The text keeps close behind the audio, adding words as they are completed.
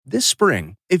This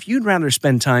spring, if you'd rather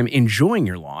spend time enjoying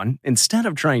your lawn instead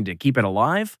of trying to keep it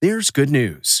alive, there's good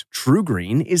news.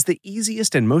 TruGreen is the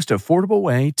easiest and most affordable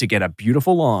way to get a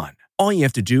beautiful lawn. All you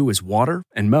have to do is water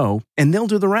and mow, and they'll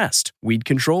do the rest. Weed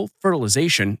control,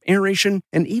 fertilization, aeration,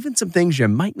 and even some things you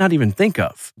might not even think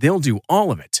of. They'll do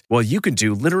all of it, while you can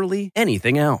do literally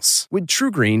anything else. With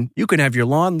TruGreen, you can have your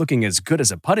lawn looking as good as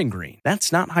a putting green.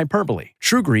 That's not hyperbole.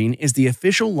 TruGreen is the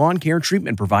official lawn care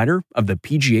treatment provider of the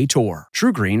PGA Tour.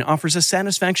 TruGreen offers a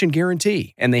satisfaction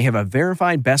guarantee, and they have a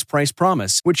verified best price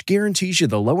promise, which guarantees you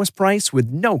the lowest price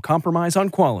with no compromise on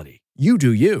quality. You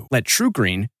do you. Let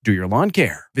TruGreen do your lawn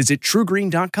care. Visit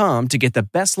TruGreen.com to get the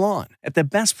best lawn at the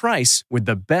best price with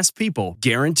the best people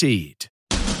guaranteed.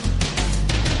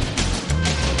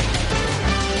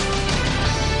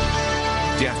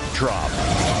 Death drop.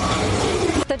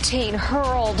 The teen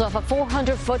hurled off a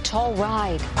 400-foot tall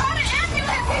ride.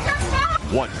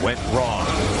 What went wrong?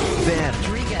 Then,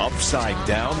 upside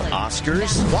down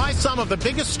Oscars? Why some of the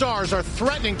biggest stars are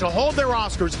threatening to hold their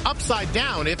Oscars upside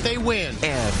down if they win.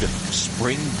 And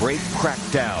spring break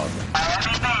crackdown.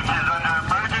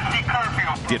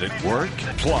 Did it work?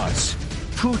 Plus,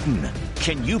 Putin.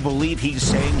 Can you believe he's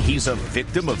saying he's a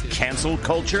victim of cancel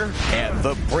culture? And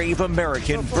the brave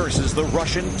American versus the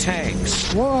Russian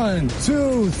tanks. 1,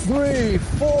 2, 3,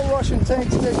 4 Russian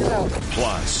tanks taken out.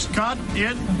 Plus, Cut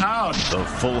it out. the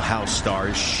Full House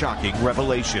star's shocking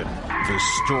revelation. The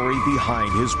story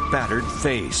behind his battered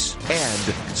face.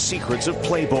 And secrets of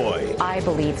Playboy. I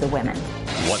believe the women.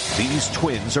 What these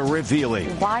twins are revealing.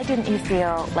 Why didn't you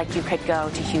feel like you could go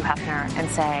to Hugh Hefner and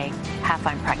say, half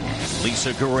I'm pregnant?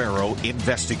 Lisa Guerrero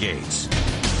investigates.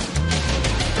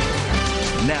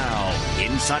 Now,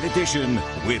 Inside Edition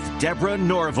with Deborah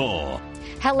Norville.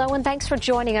 Hello and thanks for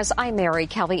joining us. I'm Mary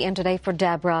Kelly in today for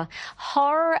Deborah.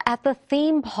 Horror at the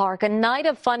theme park. A night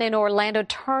of fun in Orlando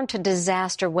turned to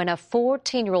disaster when a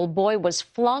 14-year-old boy was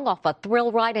flung off a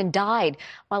thrill ride and died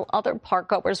while other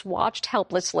parkgoers watched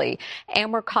helplessly.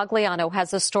 Amber Cogliano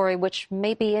has a story which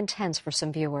may be intense for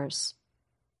some viewers.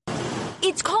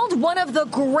 It's called one of the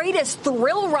greatest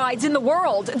thrill rides in the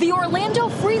world, the Orlando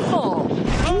Freefall.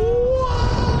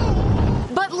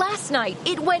 But last night,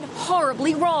 it went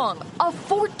horribly wrong. A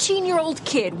 14-year-old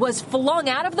kid was flung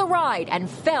out of the ride and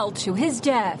fell to his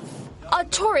death. A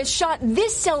tourist shot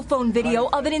this cell phone video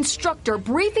of an instructor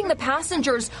briefing the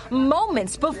passengers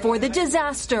moments before the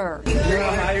disaster.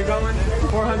 How you going?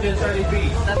 430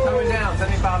 feet. That's coming down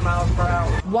 75 miles per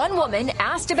hour. One woman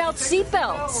asked about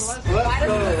seatbelts. Why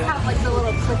does this have like the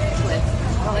little clip?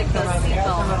 Like the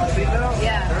seatbelt?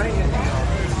 Yeah.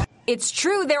 It's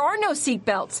true, there are no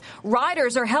seatbelts.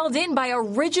 Riders are held in by a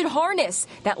rigid harness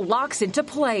that locks into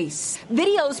place.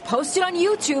 Videos posted on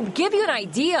YouTube give you an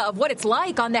idea of what it's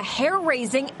like on the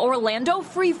hair-raising Orlando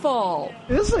Freefall.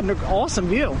 This is an awesome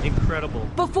view. Incredible.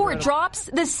 Before it drops,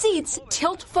 the seats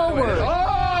tilt forward.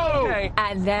 Oh! Okay.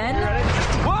 And then...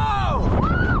 Whoa!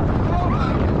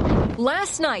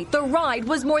 Last night, the ride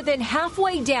was more than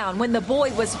halfway down when the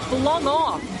boy was flung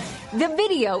off. The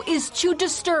video is too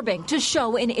disturbing to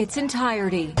show in its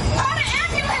entirety.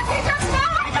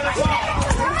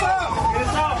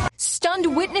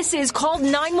 Stunned witnesses called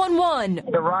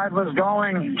 911. The ride was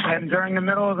going, and during the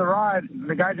middle of the ride,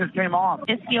 the guy just came off.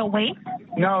 Is he awake?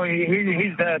 No,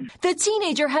 he's dead. The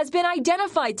teenager has been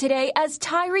identified today as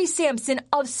Tyree Sampson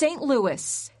of St.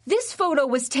 Louis. This photo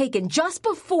was taken just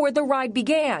before the ride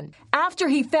began. After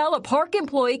he fell, a park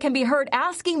employee can be heard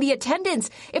asking the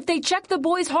attendants if they checked the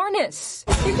boy's harness.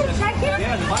 You can check it?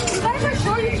 You guys are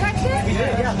sure you checked it?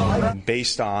 Yeah.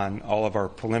 Based on all of our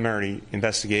preliminary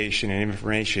investigation and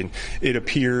information, it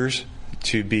appears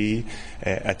to be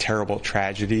a terrible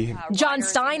tragedy. John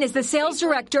Stein is the sales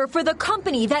director for the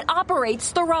company that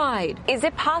operates the ride. Is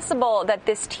it possible that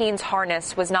this teen's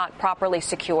harness was not properly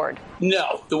secured?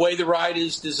 No. The way the ride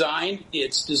is designed,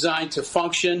 it's designed to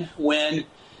function when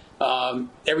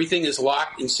everything is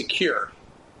locked and secure.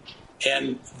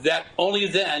 And that only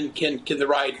then can the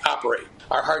ride operate.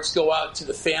 Our hearts go out to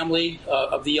the family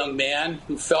of the young man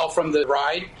who fell from the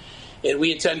ride, and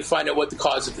we intend to find out what the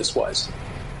cause of this was.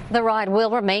 The ride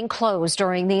will remain closed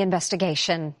during the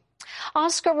investigation.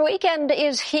 Oscar weekend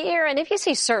is here, and if you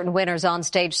see certain winners on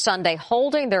stage Sunday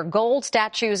holding their gold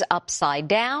statues upside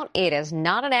down, it is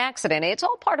not an accident. It's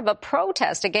all part of a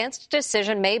protest against a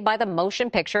decision made by the Motion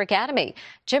Picture Academy.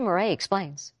 Jim Murray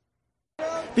explains.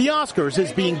 The Oscars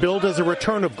is being billed as a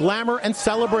return of glamour and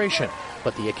celebration.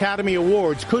 But the Academy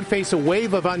Awards could face a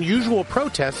wave of unusual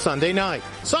protests Sunday night.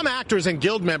 Some actors and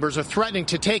guild members are threatening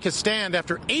to take a stand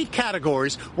after 8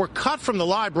 categories were cut from the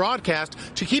live broadcast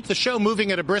to keep the show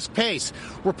moving at a brisk pace.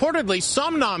 Reportedly,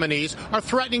 some nominees are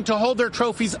threatening to hold their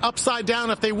trophies upside down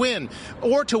if they win,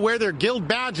 or to wear their guild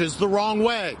badges the wrong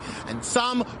way. And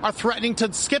some are threatening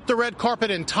to skip the red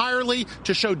carpet entirely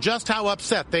to show just how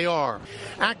upset they are.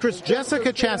 Actress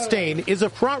Jessica Chastain is a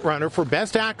frontrunner for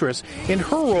Best Actress in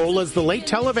her role as the late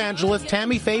televangelist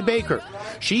Tammy Faye Baker.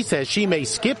 She says she may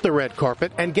skip the red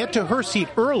carpet and get to her seat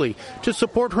early to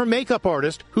support her makeup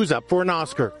artist who's up for an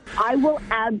Oscar. I will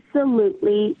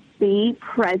absolutely be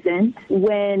present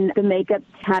when the makeup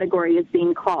category is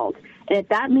being called. And if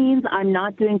that means I'm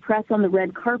not doing press on the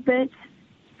red carpet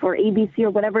for ABC or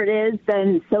whatever it is,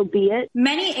 then so be it.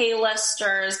 Many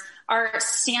A-listers are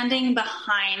standing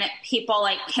behind people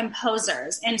like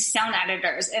composers and sound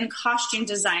editors and costume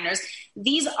designers.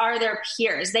 These are their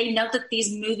peers. They know that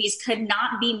these movies could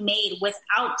not be made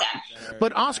without them.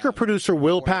 But Oscar producer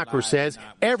Will Packer says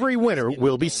every winner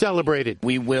will be celebrated.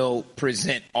 We will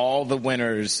present all the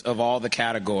winners of all the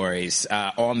categories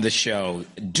on the show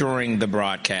during the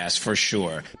broadcast for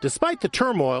sure. Despite the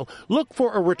turmoil, look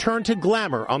for a return to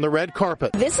glamour on the red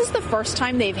carpet. This is the first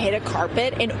time they've hit a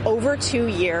carpet in over 2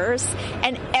 years,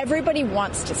 and everybody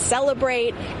wants to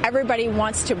celebrate. Everybody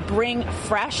wants to bring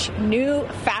fresh, new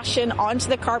fashion onto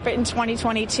the carpet in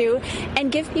 2022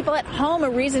 and give people at home a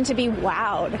reason to be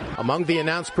wowed. Among the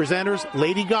announced presenters,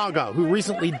 Lady Gaga, who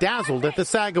recently dazzled at the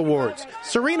SAG Awards.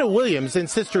 Serena Williams and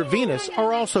Sister Venus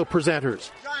are also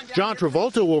presenters. John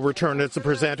Travolta will return as a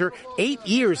presenter 8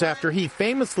 years after he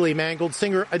famously mangled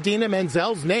singer Idina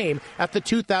Menzel's name at the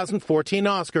 2014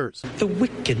 Oscars. The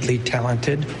wickedly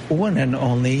talented one and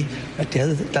only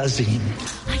Adele Dazeem.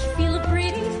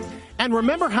 And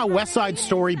remember how West Side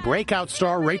Story breakout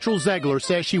star Rachel Zegler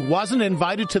says she wasn't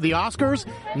invited to the Oscars?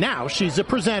 Now she's a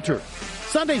presenter.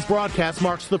 Sunday's broadcast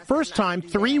marks the first time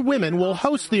 3 women will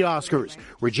host the Oscars: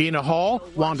 Regina Hall,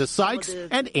 Wanda Sykes,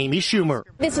 and Amy Schumer.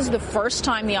 This is the first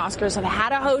time the Oscars have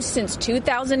had a host since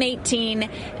 2018.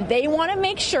 They want to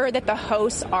make sure that the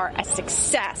hosts are a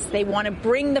success. They want to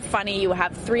bring the funny. You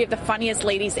have 3 of the funniest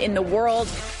ladies in the world.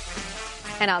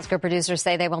 And Oscar producers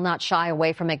say they will not shy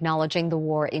away from acknowledging the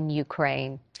war in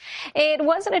Ukraine. It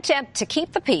was an attempt to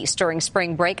keep the peace during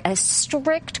spring break. A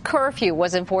strict curfew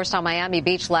was enforced on Miami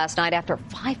Beach last night after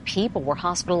 5 people were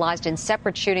hospitalized in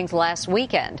separate shootings last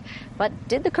weekend. But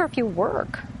did the curfew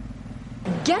work?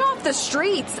 Get off the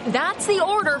streets. That's the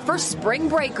order for spring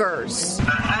breakers. The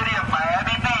city of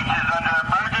Miami Beach is under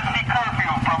emergency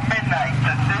curfew from midnight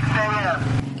to 6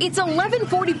 a.m. It's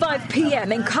 11:45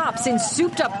 p.m. and cops in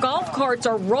souped-up golf carts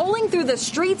are rolling through the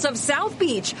streets of South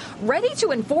Beach, ready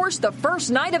to enforce the first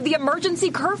night of the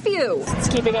emergency curfew. It's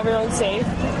keeping everyone safe.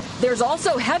 There's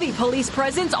also heavy police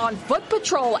presence on foot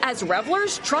patrol as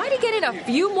revelers try to get in a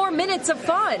few more minutes of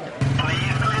fun. Please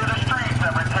clear the streets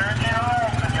and return to your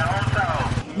homes and your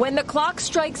hotels. When the clock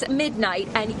strikes midnight,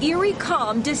 an eerie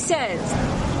calm descends.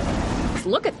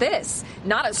 Look at this.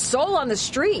 Not a soul on the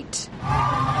street.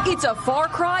 It's a far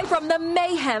cry from the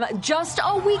mayhem just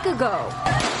a week ago.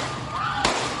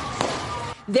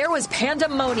 There was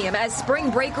pandemonium as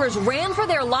spring breakers ran for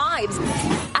their lives.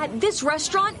 At this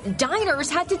restaurant,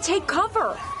 diners had to take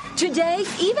cover. Today,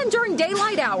 even during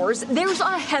daylight hours, there's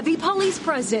a heavy police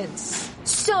presence.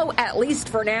 So, at least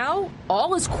for now,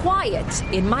 all is quiet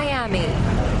in Miami.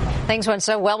 Things went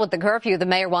so well with the curfew, the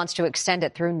mayor wants to extend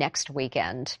it through next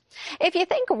weekend. If you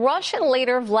think Russian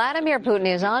leader Vladimir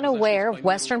Putin is unaware of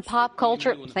Western pop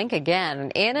culture, think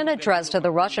again. In an address to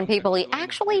the Russian people, he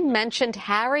actually mentioned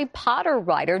Harry Potter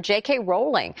writer J.K.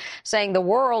 Rowling, saying the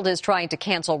world is trying to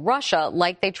cancel Russia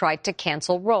like they tried to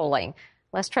cancel Rowling.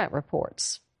 Les Trent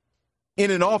reports. In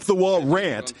an off-the-wall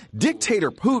rant,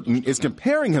 dictator Putin is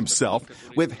comparing himself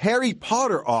with Harry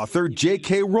Potter author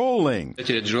J.K. Rowling.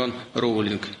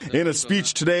 In a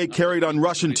speech today carried on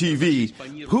Russian TV,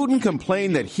 Putin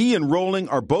complained that he and Rowling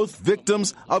are both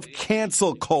victims of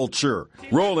cancel culture.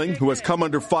 Rowling, who has come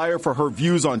under fire for her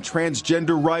views on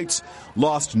transgender rights,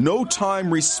 lost no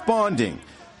time responding.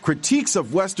 Critiques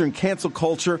of Western cancel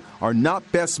culture are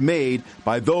not best made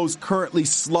by those currently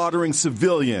slaughtering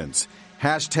civilians.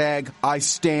 Hashtag I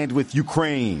stand with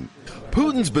Ukraine.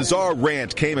 Putin's bizarre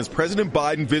rant came as President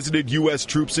Biden visited U.S.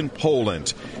 troops in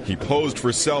Poland. He posed for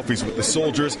selfies with the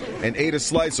soldiers and ate a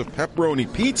slice of pepperoni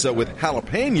pizza with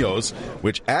jalapenos,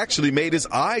 which actually made his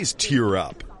eyes tear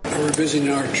up. We were visiting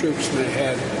our troops and they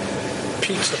had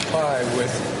pizza pie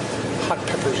with hot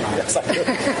peppers on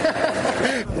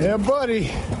it. Yeah,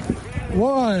 buddy.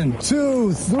 1,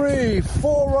 2, 3,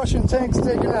 4 Russian tanks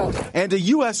taken out. And a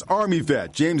U.S. Army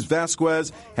vet, James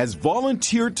Vasquez, has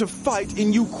volunteered to fight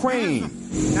in Ukraine.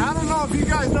 Now, I don't know if you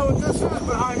guys know what this is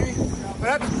behind me,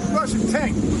 but that's a Russian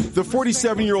tank. The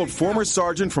 47-year-old former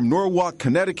sergeant from Norwalk,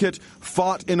 Connecticut,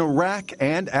 fought in Iraq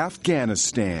and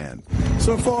Afghanistan.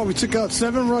 So far, we took out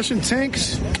 7 Russian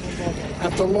tanks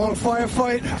after a long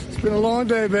firefight. It's been a long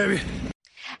day, baby.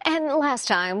 And last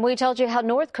time, we told you how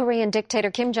North Korean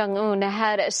dictator Kim Jong-un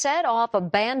had set off a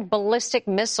banned ballistic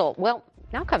missile. Well,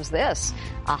 now comes this.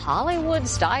 A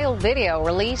Hollywood-style video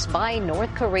released by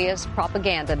North Korea's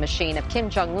propaganda machine of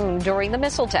Kim Jong-un during the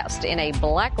missile test in a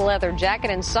black leather jacket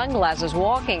and sunglasses,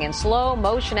 walking in slow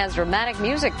motion as dramatic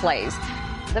music plays.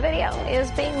 The video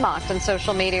is being mocked on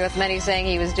social media, with many saying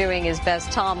he was doing his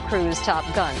best Tom Cruise Top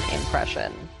Gun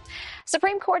impression.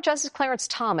 Supreme Court Justice Clarence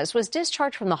Thomas was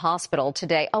discharged from the hospital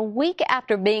today, a week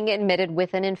after being admitted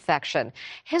with an infection.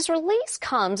 His release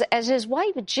comes as his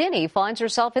wife, Ginny, finds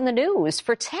herself in the news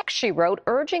for text she wrote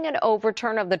urging an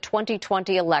overturn of the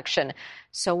 2020 election.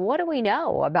 So what do we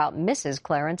know about Mrs.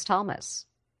 Clarence Thomas?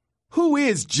 Who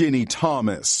is Ginny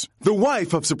Thomas? The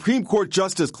wife of Supreme Court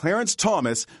Justice Clarence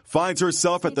Thomas finds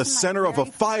herself at the center of a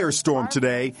firestorm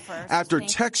today after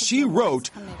texts she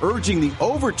wrote urging the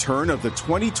overturn of the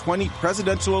 2020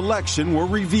 presidential election were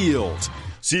revealed.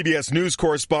 CBS News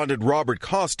correspondent Robert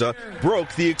Costa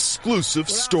broke the exclusive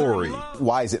story.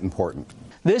 Why is it important?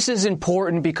 This is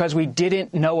important because we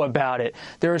didn't know about it.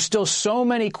 There are still so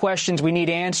many questions we need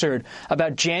answered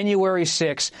about January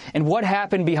 6th and what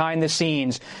happened behind the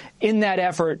scenes in that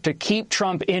effort to keep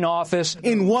Trump in office.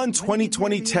 In one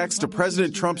 2020 text to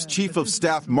President Trump's chief of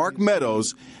staff, Mark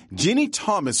Meadows, Ginny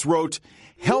Thomas wrote,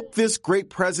 "Help this great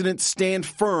president stand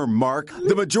firm, Mark.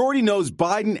 The majority knows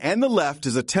Biden and the left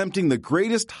is attempting the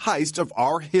greatest heist of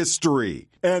our history."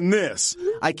 And this,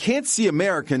 I can't see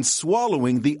Americans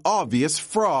swallowing the obvious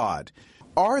fraud.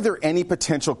 Are there any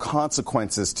potential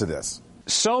consequences to this?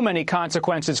 So many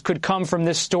consequences could come from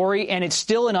this story, and it's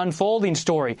still an unfolding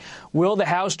story. Will the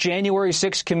House January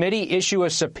 6th committee issue a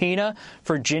subpoena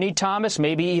for Ginny Thomas,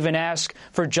 maybe even ask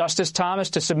for Justice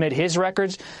Thomas to submit his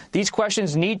records? These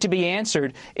questions need to be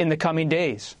answered in the coming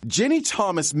days. Ginny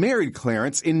Thomas married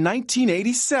Clarence in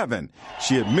 1987.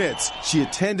 She admits she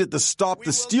attended the Stop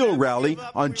the Steal rally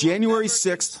on January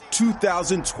 6,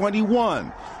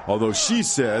 2021, although she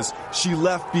says she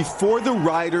left before the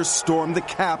rioters stormed the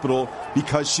Capitol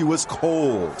because she was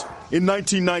cold. In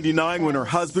 1999, when her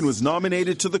husband was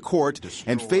nominated to the court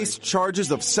and faced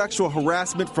charges of sexual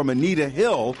harassment from Anita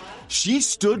Hill, she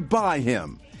stood by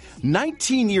him.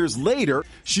 19 years later,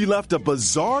 she left a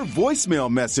bizarre voicemail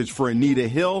message for Anita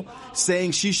Hill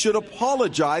saying she should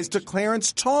apologize to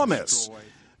Clarence Thomas.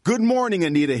 "Good morning,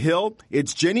 Anita Hill.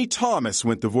 It's Ginny Thomas,"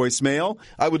 went the voicemail.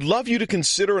 "I would love you to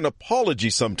consider an apology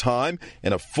sometime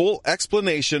and a full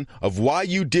explanation of why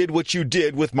you did what you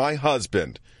did with my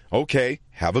husband. Okay,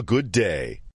 have a good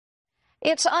day."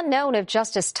 It's unknown if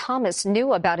Justice Thomas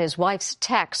knew about his wife's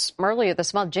texts. Earlier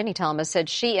this month, Ginny Thomas said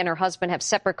she and her husband have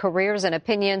separate careers and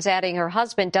opinions, adding her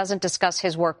husband doesn't discuss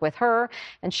his work with her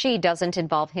and she doesn't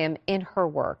involve him in her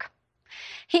work.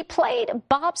 He played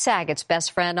Bob Saget's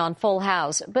best friend on Full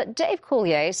House, but Dave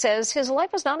Coulier says his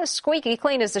life was not as squeaky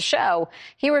clean as the show.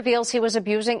 He reveals he was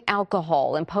abusing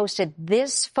alcohol and posted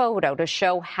this photo to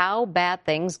show how bad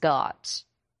things got.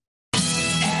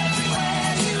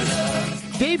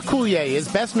 Dave Coulier is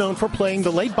best known for playing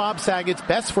the late Bob Saget's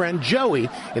best friend, Joey,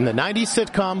 in the 90s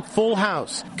sitcom Full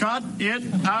House. Cut it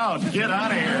out. Get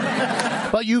out of here.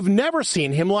 But you've never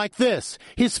seen him like this.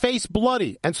 His face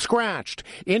bloody and scratched.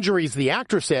 Injuries the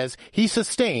actor says he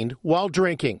sustained while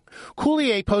drinking.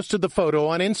 Coulier posted the photo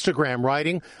on Instagram,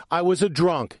 writing, "I was a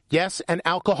drunk, yes, an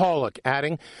alcoholic,"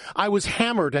 adding, "I was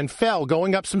hammered and fell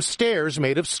going up some stairs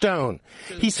made of stone."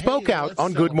 He spoke out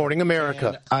on Good Morning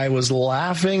America. I was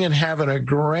laughing and having a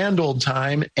grand old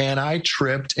time, and I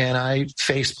tripped and I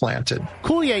face planted.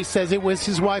 Coulier says it was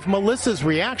his wife Melissa's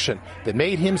reaction that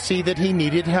made him see that he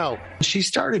needed help. She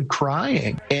started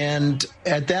crying, and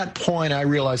at that point I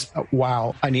realized,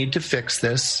 wow, I need to fix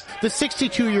this. The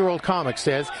 62-year-old comic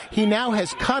says he now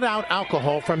has cut out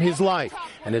alcohol from his life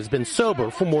and has been sober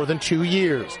for more than 2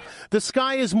 years. "The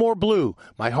sky is more blue,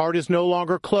 my heart is no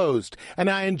longer closed, and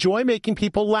I enjoy making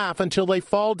people laugh until they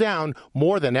fall down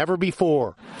more than ever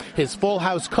before." His Full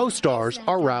House co-stars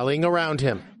are rallying around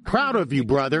him. "Proud of you,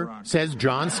 brother," says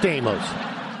John Stamos.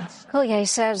 Coulier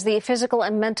says the physical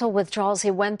and mental withdrawals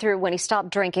he went through when he stopped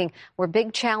drinking were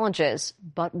big challenges,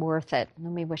 but worth it.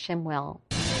 And we wish him well.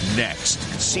 Next,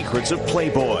 secrets of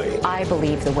Playboy. I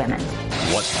believe the women.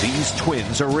 what these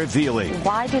twins are revealing.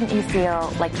 Why didn't you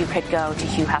feel like you could go to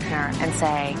Hugh Hefner and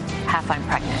say, half I'm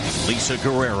pregnant? Lisa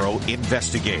Guerrero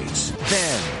investigates.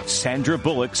 Then, Sandra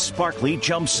Bullock's sparkly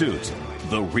jumpsuit.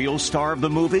 The real star of the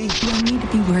movie? You'll need to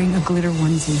be wearing a glitter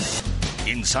onesie.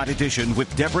 Inside Edition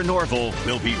with Deborah Norville.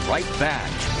 We'll be right back.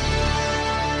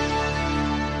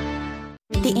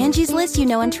 The Angie's List you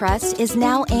know and trust is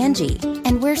now Angie,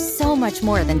 and we're so much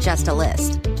more than just a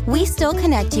list. We still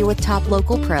connect you with top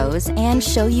local pros and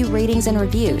show you ratings and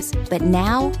reviews, but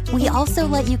now we also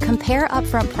let you compare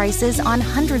upfront prices on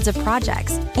hundreds of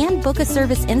projects and book a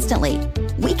service instantly.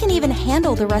 We can even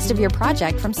handle the rest of your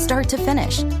project from start to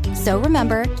finish. So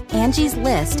remember, Angie's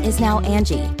List is now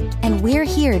Angie, and we're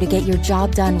here to get your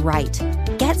job done right.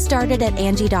 Get started at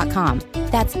Angie.com.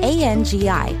 That's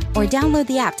ANGI, or download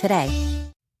the app today.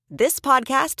 This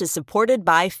podcast is supported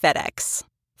by FedEx.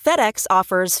 FedEx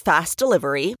offers fast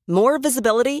delivery, more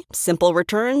visibility, simple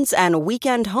returns, and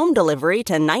weekend home delivery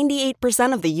to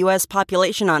 98% of the U.S.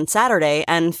 population on Saturday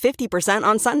and 50%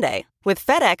 on Sunday. With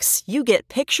FedEx, you get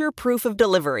picture proof of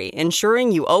delivery,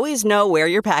 ensuring you always know where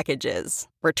your package is.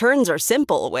 Returns are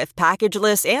simple with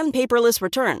packageless and paperless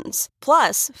returns.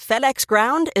 Plus, FedEx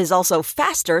Ground is also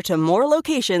faster to more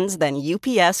locations than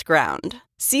UPS Ground.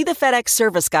 See the FedEx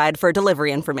service guide for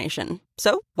delivery information.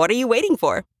 So, what are you waiting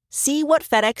for? See what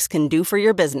FedEx can do for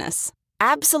your business.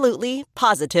 Absolutely,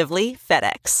 positively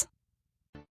FedEx.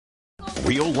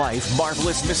 Real life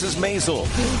Marvelous Mrs. Maisel.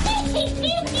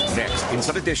 Next,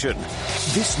 Inside Edition.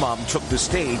 This mom took the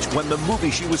stage when the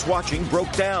movie she was watching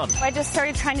broke down. I just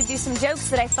started trying to do some jokes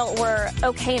that I felt were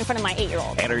okay in front of my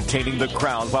 8-year-old. Entertaining the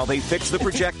crowd while they fixed the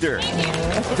projector.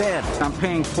 Then, I'm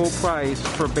paying full price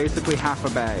for basically half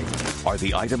a bag. Are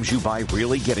the items you buy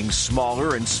really getting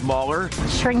smaller and smaller?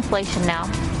 Shrinkflation now.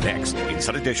 Next,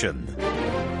 Inside Edition.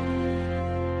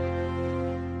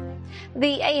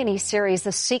 The A&E series,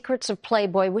 The Secrets of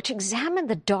Playboy, which examined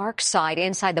the dark side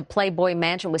inside the Playboy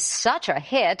Mansion, was such a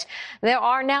hit. There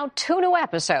are now 2 new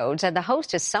episodes, and the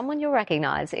host is someone you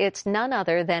recognize. It's none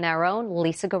other than our own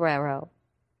Lisa Guerrero.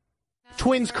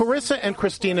 Twins Carissa and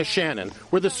Christina Shannon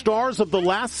were the stars of the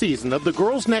last season of The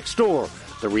Girls Next Door,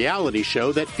 the reality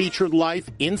show that featured life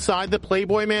inside the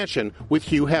Playboy Mansion with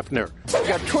Hugh Hefner. We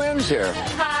got twins here.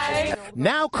 Hi.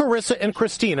 Now Carissa and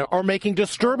Christina are making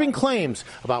disturbing claims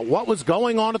about what was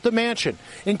going on at the mansion,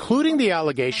 including the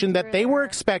allegation that they were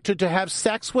expected to have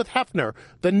sex with Hefner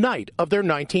the night of their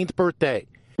 19th birthday.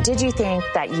 Did you think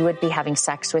that you would be having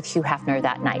sex with Hugh Hefner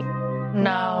that night?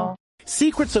 No.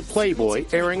 Secrets of Playboy,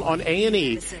 airing on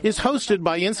A&E, is hosted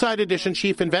by Inside Edition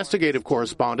Chief Investigative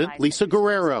Correspondent Lisa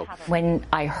Guerrero. When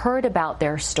I heard about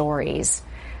their stories,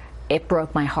 it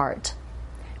broke my heart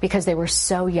because they were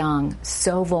so young,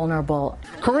 so vulnerable.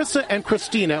 Carissa and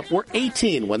Christina were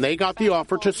 18 when they got the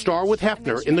offer to star with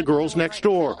Hefner in The Girls Next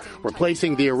Door,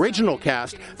 replacing the original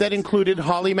cast that included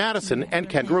Holly Madison and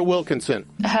Kendra Wilkinson.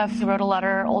 Hef wrote a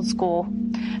letter, old school,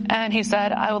 and he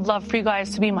said, I would love for you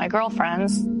guys to be my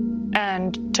girlfriends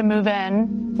and to move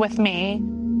in with me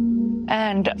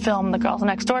and film the Girls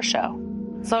Next Door show.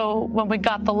 So when we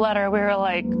got the letter, we were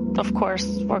like, of course,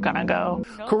 we're going to go.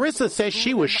 Carissa says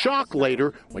she was shocked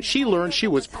later when she learned she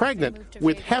was pregnant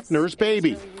with Hefner's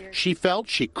baby. She felt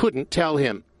she couldn't tell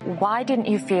him. Why didn't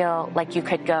you feel like you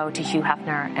could go to Hugh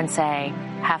Hefner and say,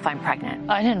 half I'm pregnant?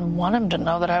 I didn't want him to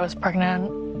know that I was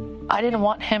pregnant. I didn't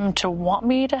want him to want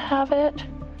me to have it.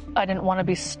 I didn't want to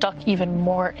be stuck even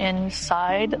more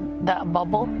inside that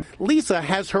bubble. Lisa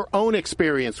has her own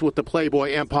experience with the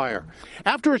Playboy empire.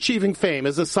 After achieving fame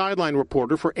as a sideline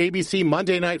reporter for ABC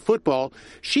Monday Night Football,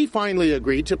 she finally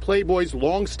agreed to Playboy's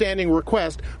long-standing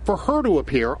request for her to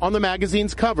appear on the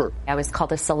magazine's cover. I was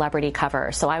called a celebrity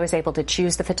cover, so I was able to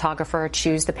choose the photographer,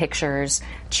 choose the pictures,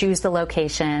 choose the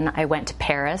location. I went to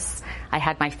Paris. I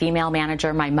had my female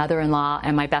manager, my mother-in-law,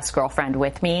 and my best girlfriend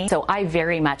with me. So I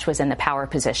very much was in the power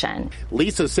position.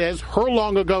 Lisa says her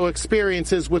long-ago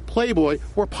experiences with Playboy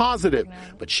were positive,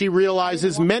 but she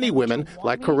realizes many women,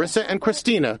 like Carissa and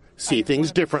Christina, see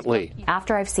things differently.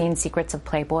 After I've seen Secrets of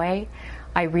Playboy,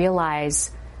 I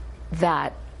realize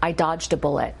that I dodged a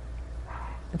bullet,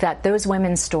 that those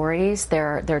women's stories,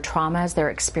 their traumas,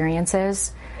 their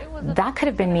experiences, that could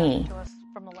have been me.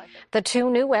 The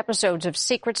 2 new episodes of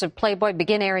Secrets of Playboy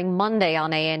begin airing Monday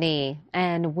on A&E,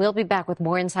 and we'll be back with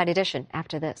more Inside Edition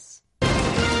after this.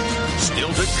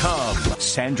 Still to come,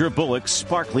 Sandra Bullock's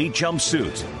sparkly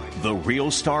jumpsuit. The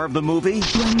real star of the movie?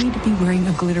 You'll need to be wearing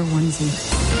a glitter onesie.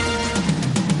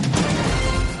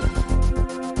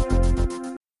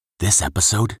 This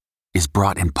episode is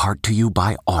brought in part to you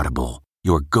by Audible,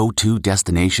 your go-to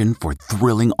destination for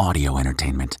thrilling audio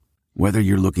entertainment. Whether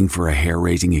you're looking for a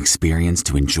hair-raising experience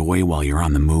to enjoy while you're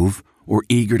on the move or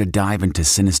eager to dive into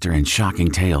sinister and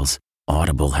shocking tales,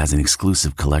 Audible has an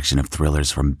exclusive collection of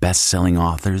thrillers from best-selling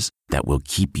authors that will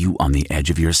keep you on the edge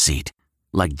of your seat.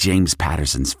 Like James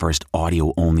Patterson's first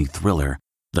audio-only thriller,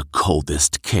 The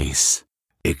Coldest Case.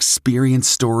 Experience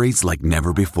stories like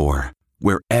never before,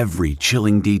 where every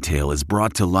chilling detail is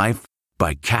brought to life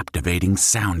by captivating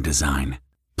sound design.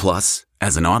 Plus,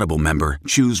 as an Audible member,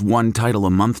 choose one title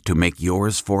a month to make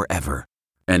yours forever.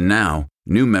 And now,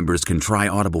 new members can try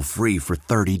Audible free for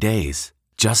 30 days.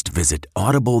 Just visit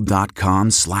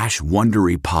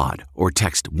audible.com/WonderyPod or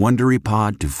text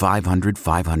WonderyPod to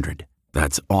 500-500.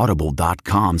 That's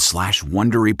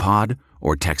audible.com/WonderyPod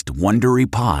or text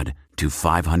WonderyPod to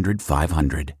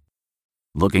 500-500.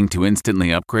 Looking to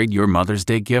instantly upgrade your Mother's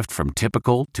Day gift from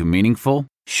typical to meaningful?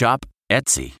 Shop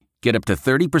Etsy. Get up to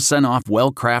 30% off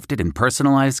well-crafted and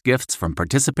personalized gifts from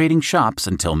participating shops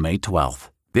until May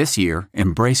 12th. This year,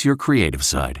 embrace your creative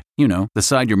side. You know, the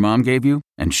side your mom gave you.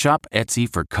 And shop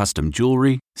Etsy for custom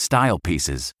jewelry, style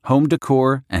pieces, home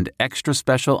decor, and extra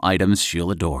special items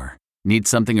she'll adore. Need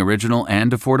something original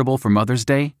and affordable for Mother's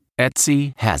Day?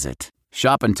 Etsy has it.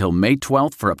 Shop until May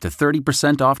 12th for up to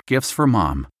 30% off gifts for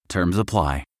mom. Terms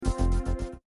apply.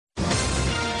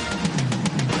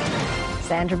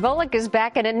 Sandra Bullock is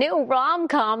back in a new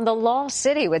rom-com, The Lost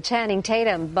City, with Channing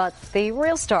Tatum, but the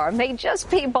real star may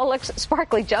just be Bullock's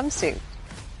sparkly jumpsuit.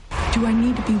 Do I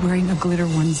need to be wearing a glitter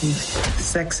onesie?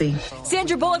 Sexy.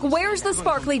 Sandra Bullock wears the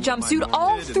sparkly jumpsuit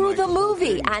all through the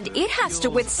movie, and it has to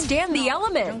withstand the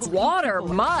elements: water,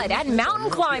 mud, and mountain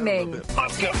climbing.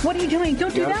 What are you doing?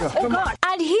 Don't do that. Oh, God.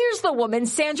 And here's the woman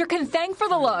Sandra can thank for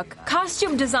the look: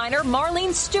 costume designer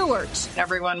Marlene Stewart.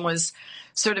 Everyone was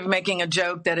sort of making a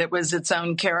joke that it was its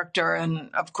own character, and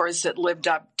of course it lived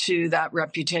up to that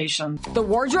reputation. The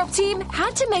wardrobe team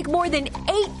had to make more than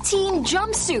 18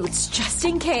 jumpsuits just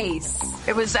in case.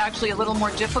 It was actually a little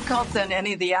more difficult than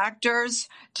any of the actors,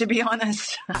 to be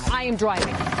honest. I am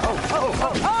driving.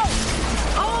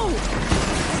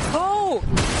 Oh!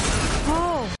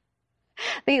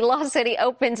 The Lost City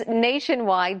opens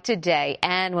nationwide today,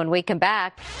 and when we come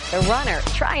back, the runner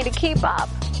trying to keep up.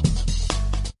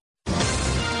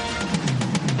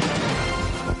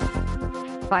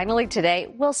 Finally today,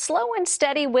 will Slow and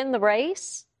Steady win the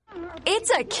race? It's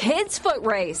a kid's foot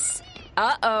race.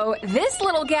 Uh-oh, this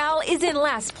little gal is in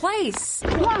last place.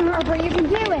 Come on, Harper, you can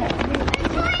do it. I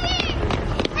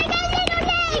got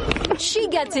little legs. She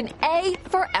gets an A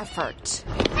for effort.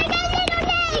 I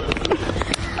got little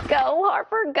legs. Go,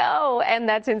 Harper, go. And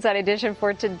that's Inside Edition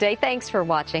for today. Thanks for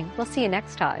watching. We'll see you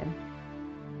next time.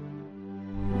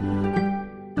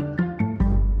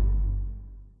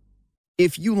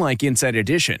 If you like Inside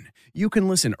Edition, you can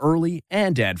listen early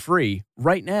and ad-free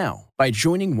right now by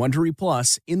joining Wondery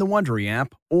Plus in the Wondery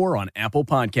app or on Apple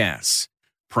Podcasts.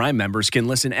 Prime members can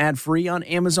listen ad-free on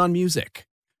Amazon Music.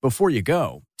 Before you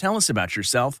go, tell us about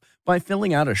yourself by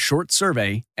filling out a short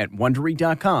survey at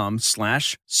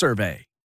Wondery.com/survey.